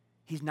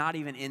 he's not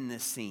even in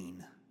this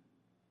scene.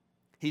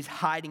 He's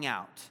hiding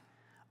out,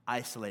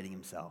 isolating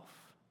himself.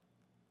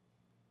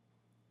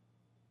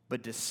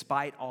 But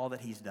despite all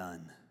that he's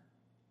done,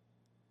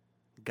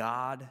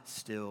 God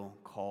still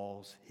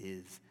calls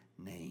his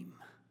name.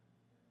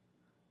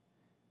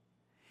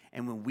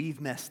 And when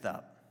we've messed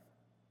up,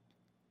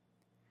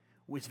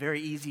 it's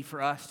very easy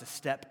for us to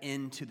step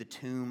into the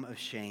tomb of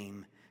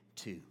shame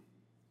too.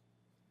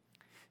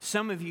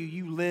 Some of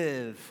you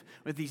live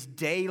with these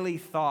daily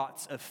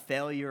thoughts of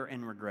failure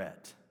and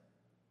regret.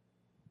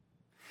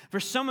 For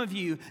some of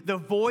you, the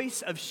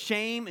voice of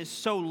shame is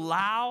so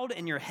loud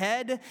in your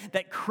head,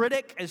 that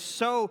critic is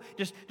so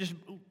just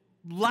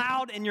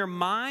loud in your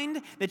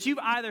mind that you've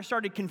either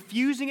started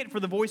confusing it for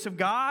the voice of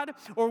God,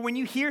 or when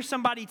you hear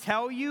somebody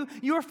tell you,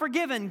 you are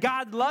forgiven,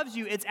 God loves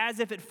you, it's as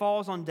if it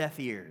falls on deaf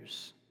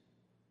ears.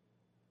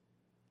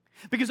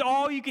 Because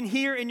all you can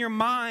hear in your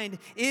mind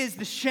is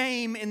the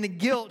shame and the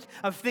guilt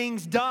of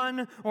things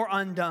done or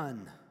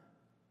undone.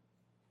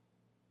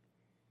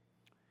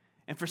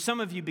 And for some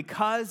of you,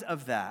 because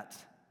of that,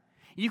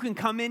 you can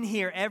come in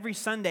here every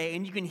Sunday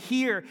and you can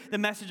hear the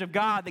message of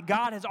God, that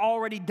God has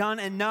already done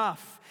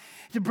enough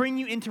to bring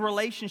you into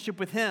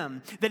relationship with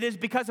Him. That is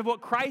because of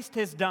what Christ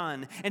has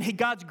done and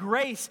God's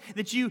grace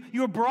that you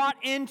are brought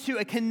into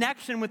a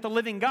connection with the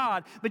living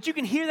God. But you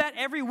can hear that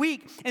every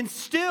week and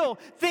still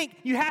think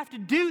you have to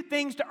do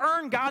things to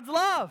earn God's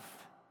love.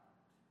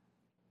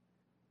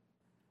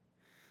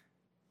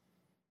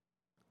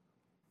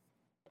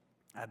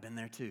 I've been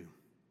there too.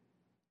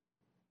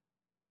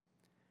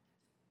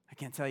 I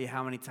can't tell you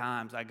how many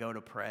times I go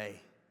to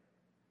pray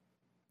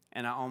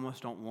and I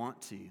almost don't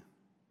want to,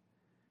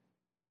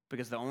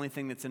 because the only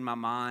thing that's in my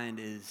mind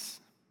is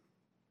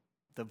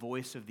the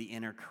voice of the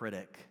inner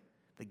critic,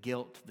 the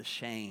guilt, the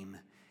shame,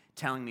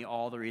 telling me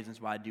all the reasons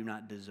why I do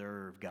not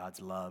deserve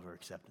God's love or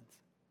acceptance.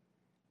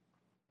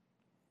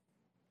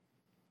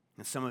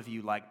 And some of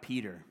you, like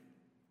Peter,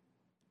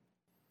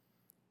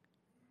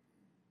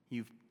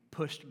 you've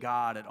pushed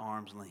God at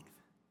arm's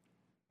length.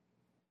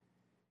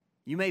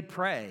 You may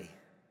pray,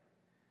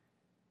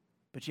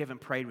 but you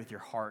haven't prayed with your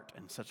heart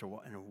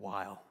in a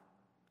while.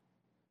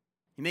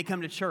 You may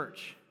come to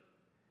church,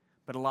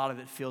 but a lot of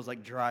it feels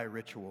like dry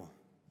ritual.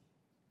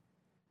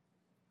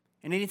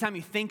 And anytime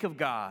you think of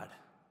God,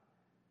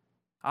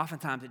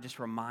 oftentimes it just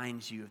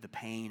reminds you of the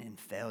pain and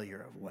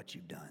failure of what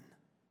you've done.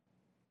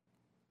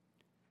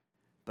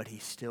 But He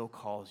still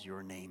calls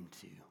your name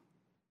too.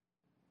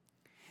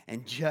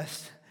 And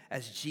just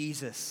as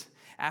Jesus,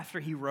 after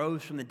He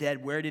rose from the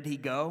dead, where did He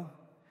go?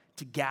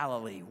 To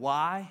Galilee.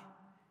 Why?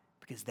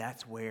 Because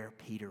that's where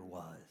Peter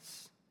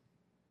was.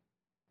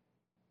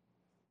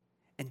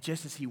 And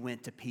just as He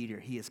went to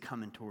Peter, He is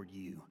coming toward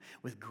you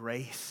with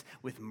grace,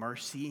 with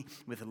mercy,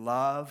 with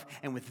love,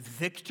 and with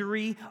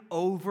victory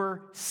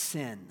over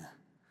sin.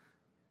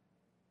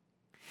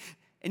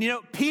 And you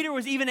know, Peter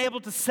was even able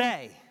to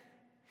say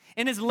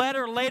in his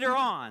letter later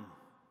on,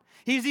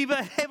 he's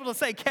even able to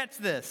say, catch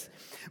this,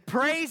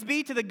 "Praise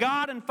be to the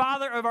God and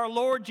Father of our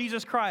Lord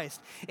Jesus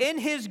Christ. In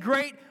His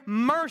great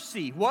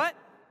mercy," what?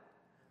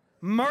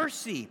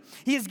 Mercy.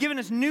 He has given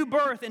us new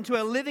birth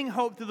into a living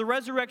hope through the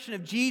resurrection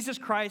of Jesus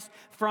Christ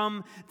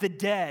from the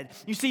dead.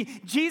 You see,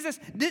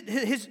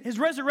 his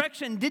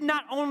resurrection did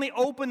not only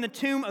open the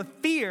tomb of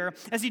fear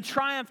as He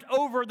triumphed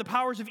over the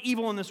powers of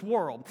evil in this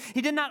world.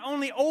 He did not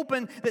only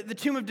open the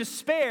tomb of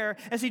despair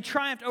as He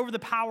triumphed over the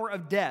power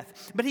of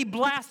death, but He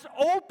blasted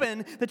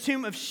open the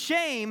tomb of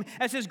shame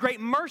as His great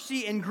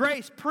mercy and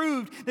grace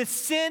proved that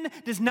sin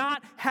does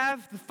not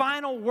have the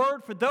final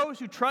word for those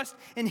who trust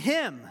in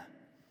Him.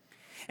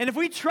 And if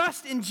we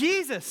trust in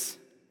Jesus,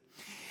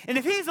 and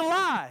if He's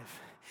alive,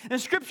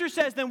 and Scripture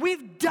says, then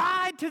we've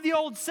died to the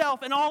old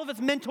self and all of its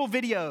mental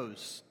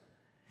videos.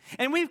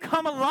 And we've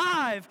come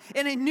alive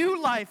in a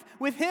new life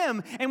with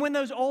Him. And when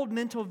those old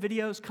mental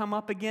videos come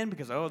up again,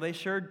 because, they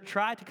sure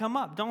try to come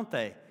up, don't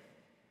they?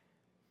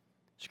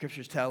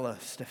 Scriptures tell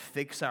us to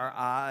fix our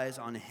eyes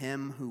on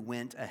Him who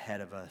went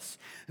ahead of us,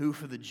 who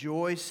for the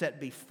joy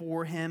set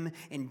before Him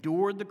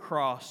endured the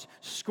cross,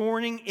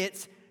 scorning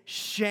its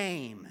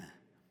shame,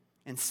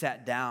 and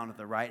sat down at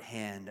the right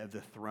hand of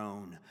the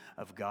throne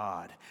of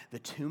God. The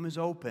tomb is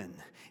open,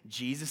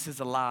 Jesus is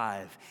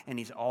alive, and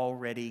he's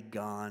already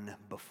gone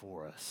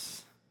before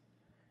us.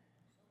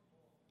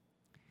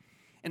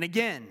 And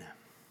again,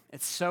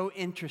 it's so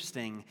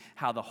interesting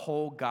how the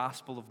whole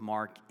Gospel of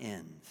Mark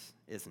ends,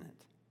 isn't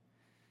it?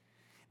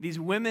 These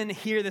women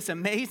hear this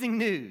amazing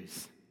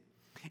news,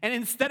 and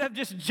instead of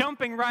just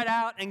jumping right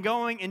out and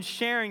going and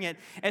sharing it,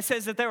 it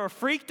says that they were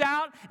freaked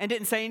out and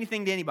didn't say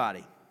anything to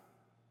anybody.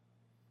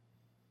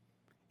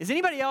 Is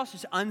anybody else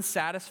just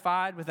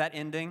unsatisfied with that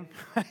ending?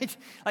 Right?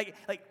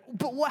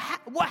 But what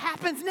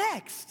happens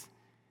next?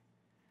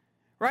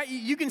 Right?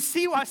 You can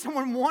see why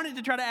someone wanted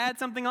to try to add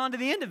something on to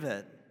the end of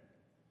it.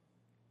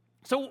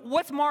 So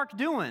what's Mark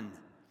doing?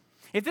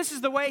 If this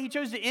is the way he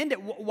chose to end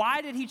it,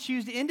 why did he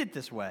choose to end it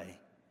this way?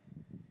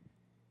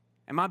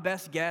 And my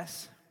best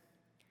guess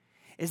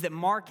is that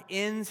Mark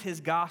ends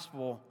his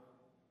gospel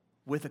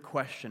with a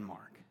question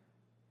mark,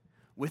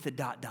 with a ...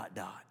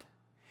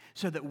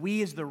 So that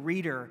we as the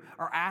reader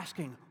are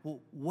asking, well,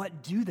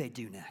 what do they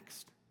do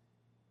next?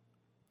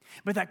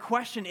 But that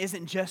question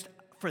isn't just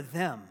for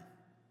them.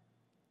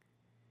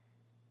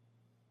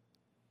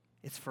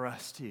 It's for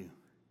us too.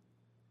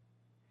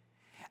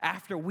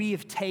 After we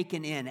have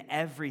taken in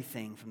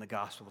everything from the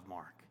Gospel of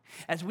Mark,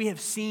 as we have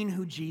seen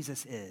who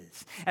Jesus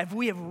is, as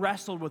we have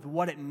wrestled with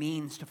what it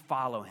means to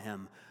follow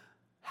him,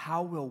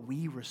 how will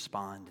we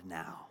respond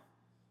now?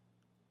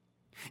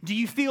 Do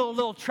you feel a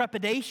little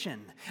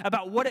trepidation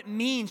about what it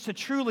means to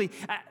truly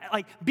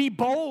be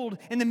bold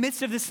in the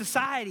midst of this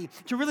society,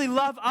 to really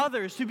love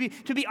others, to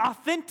be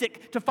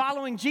authentic to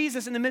following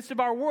Jesus in the midst of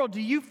our world? Do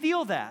you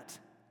feel that?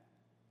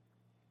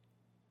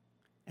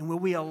 And will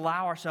we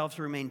allow ourselves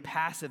to remain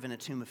passive in a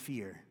tomb of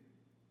fear?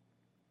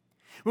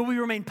 Will we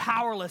remain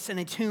powerless in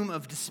a tomb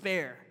of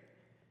despair?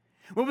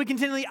 Will we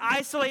continually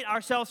isolate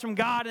ourselves from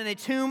God in a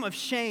tomb of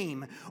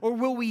shame? Or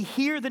will we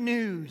hear the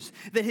news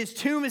that his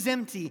tomb is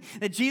empty,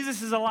 that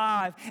Jesus is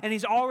alive, and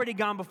he's already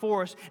gone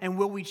before us, and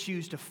will we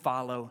choose to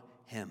follow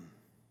him?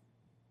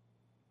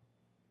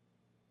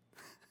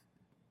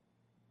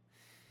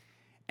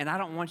 And I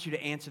don't want you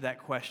to answer that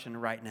question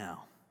right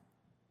now.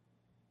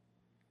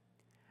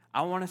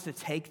 I want us to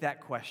take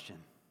that question.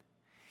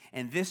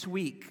 And this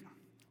week,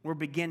 we're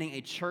beginning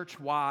a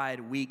church-wide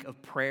week of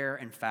prayer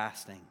and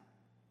fasting.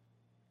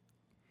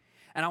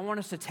 And I want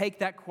us to take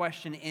that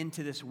question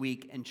into this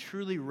week and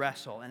truly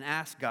wrestle and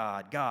ask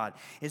God,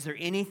 is there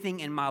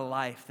anything in my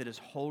life that is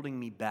holding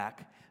me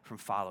back from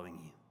following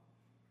you?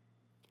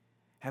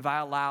 Have I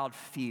allowed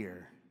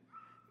fear,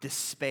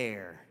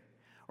 despair,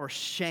 or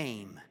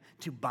shame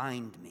to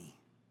bind me?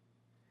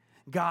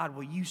 God,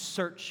 will you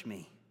search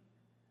me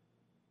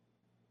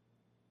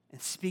and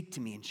speak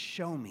to me and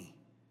show me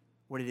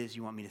what it is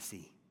you want me to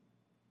see?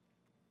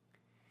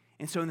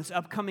 And so in this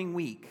upcoming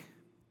week,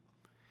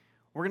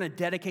 we're going to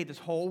dedicate this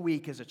whole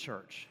week as a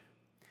church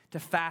to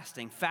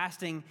fasting.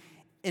 Fasting,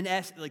 in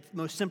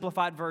most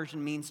simplified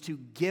version, means to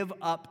give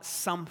up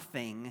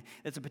something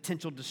that's a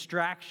potential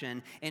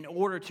distraction in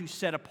order to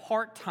set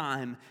apart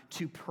time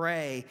to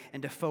pray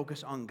and to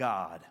focus on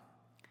God.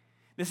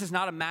 This is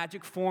not a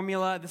magic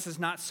formula. This is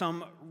not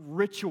some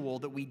ritual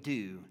that we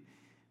do.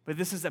 But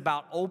this is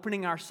about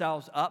opening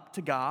ourselves up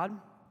to God,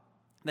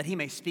 that he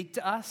may speak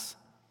to us,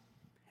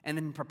 and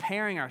then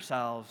preparing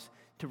ourselves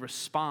to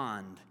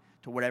respond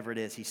to whatever it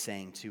is he's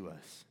saying to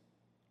us.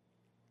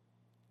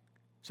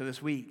 So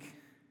this week,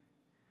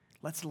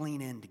 let's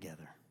lean in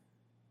together.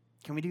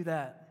 Can we do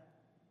that?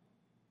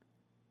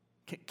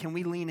 Can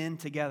we lean in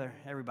together,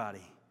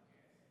 everybody?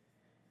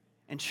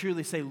 And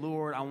truly say,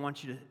 Lord, I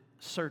want you to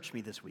search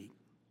me this week.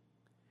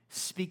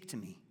 Speak to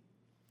me.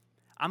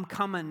 I'm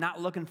coming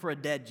not looking for a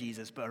dead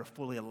Jesus, but a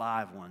fully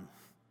alive one.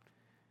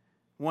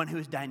 One who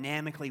is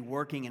dynamically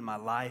working in my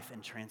life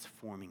and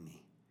transforming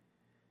me.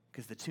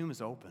 Because the tomb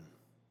is open.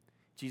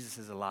 Jesus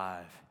is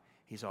alive.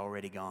 He's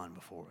already gone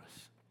before us.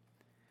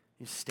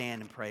 You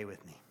stand and pray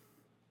with me.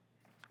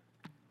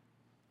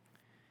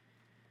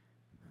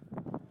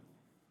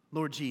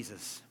 Lord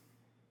Jesus,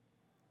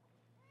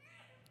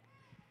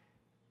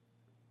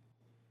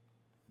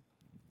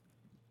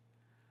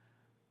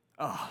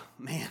 oh,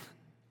 man.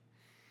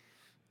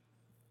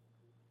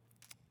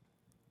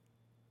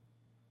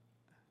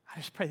 I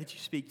just pray that you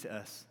speak to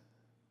us.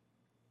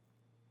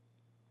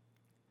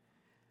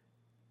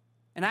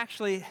 And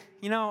actually,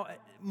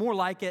 more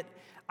like it,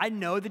 I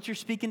know that you're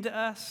speaking to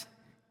us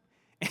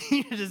and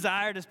you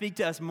desire to speak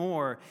to us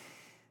more.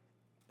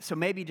 So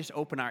maybe just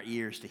open our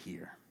ears to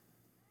hear.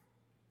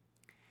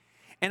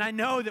 And I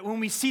know that when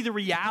we see the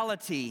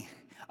reality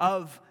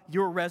of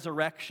your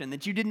resurrection,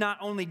 that you did not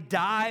only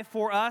die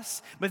for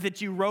us, but that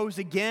you rose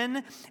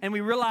again, and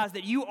we realize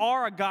that you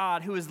are a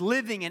God who is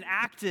living and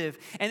active,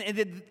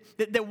 and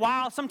that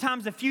while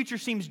sometimes the future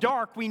seems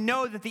dark, we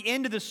know that the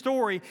end of the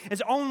story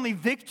is only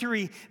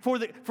victory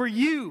for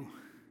you.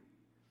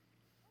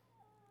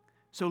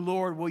 So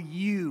Lord, will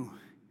you,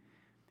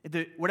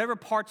 whatever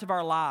parts of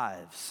our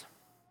lives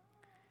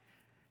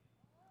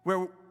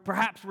where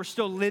perhaps we're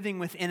still living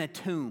within a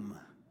tomb,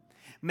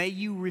 May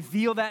you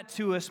reveal that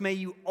to us. May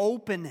you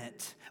open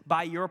it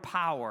by your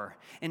power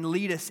and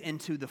lead us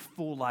into the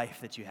full life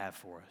that you have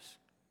for us.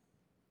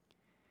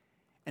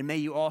 And may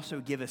you also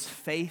give us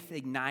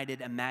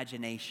faith-ignited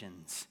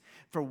imaginations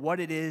for what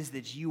it is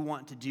that you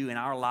want to do in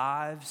our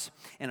lives,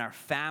 in our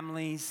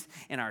families,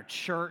 in our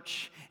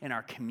church, in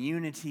our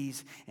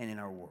communities, and in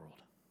our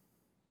world.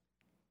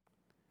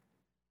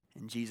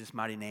 In Jesus'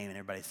 mighty name, and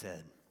everybody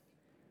said,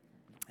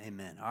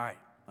 amen. All right,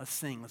 let's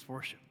sing, let's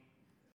worship.